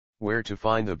Where to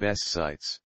find the best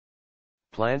sites.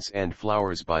 Plants and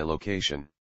flowers by location.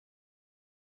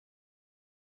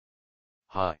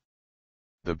 Hi.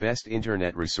 The best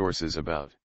internet resources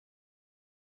about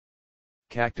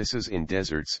cactuses in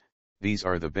deserts. These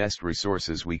are the best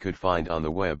resources we could find on the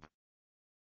web.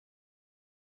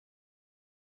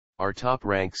 Our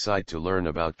top-ranked site to learn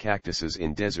about cactuses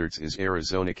in deserts is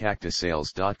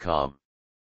ArizonaCactusSales.com.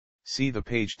 See the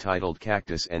page titled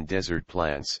Cactus and Desert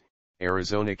Plants,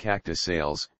 Arizona Cactus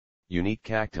Sales, Unique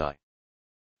Cacti.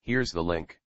 Here's the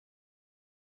link.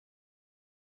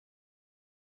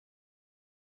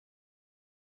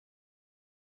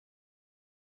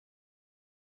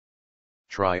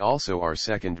 Try also our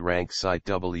second-ranked site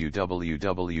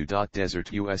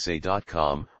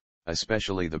www.desertusa.com,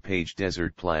 especially the page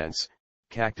Desert Plants,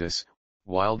 Cactus,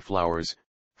 Wildflowers,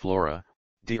 Flora,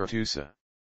 Cactusa.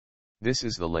 This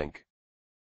is the link.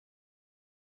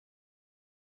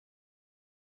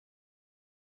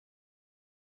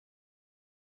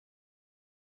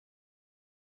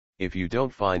 If you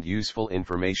don't find useful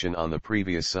information on the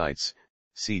previous sites,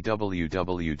 see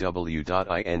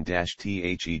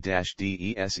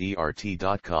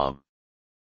www.in-the-desert.com.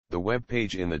 The web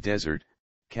page in the desert,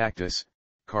 cactus,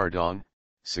 cardon,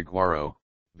 saguaro,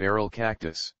 barrel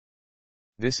cactus.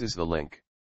 This is the link.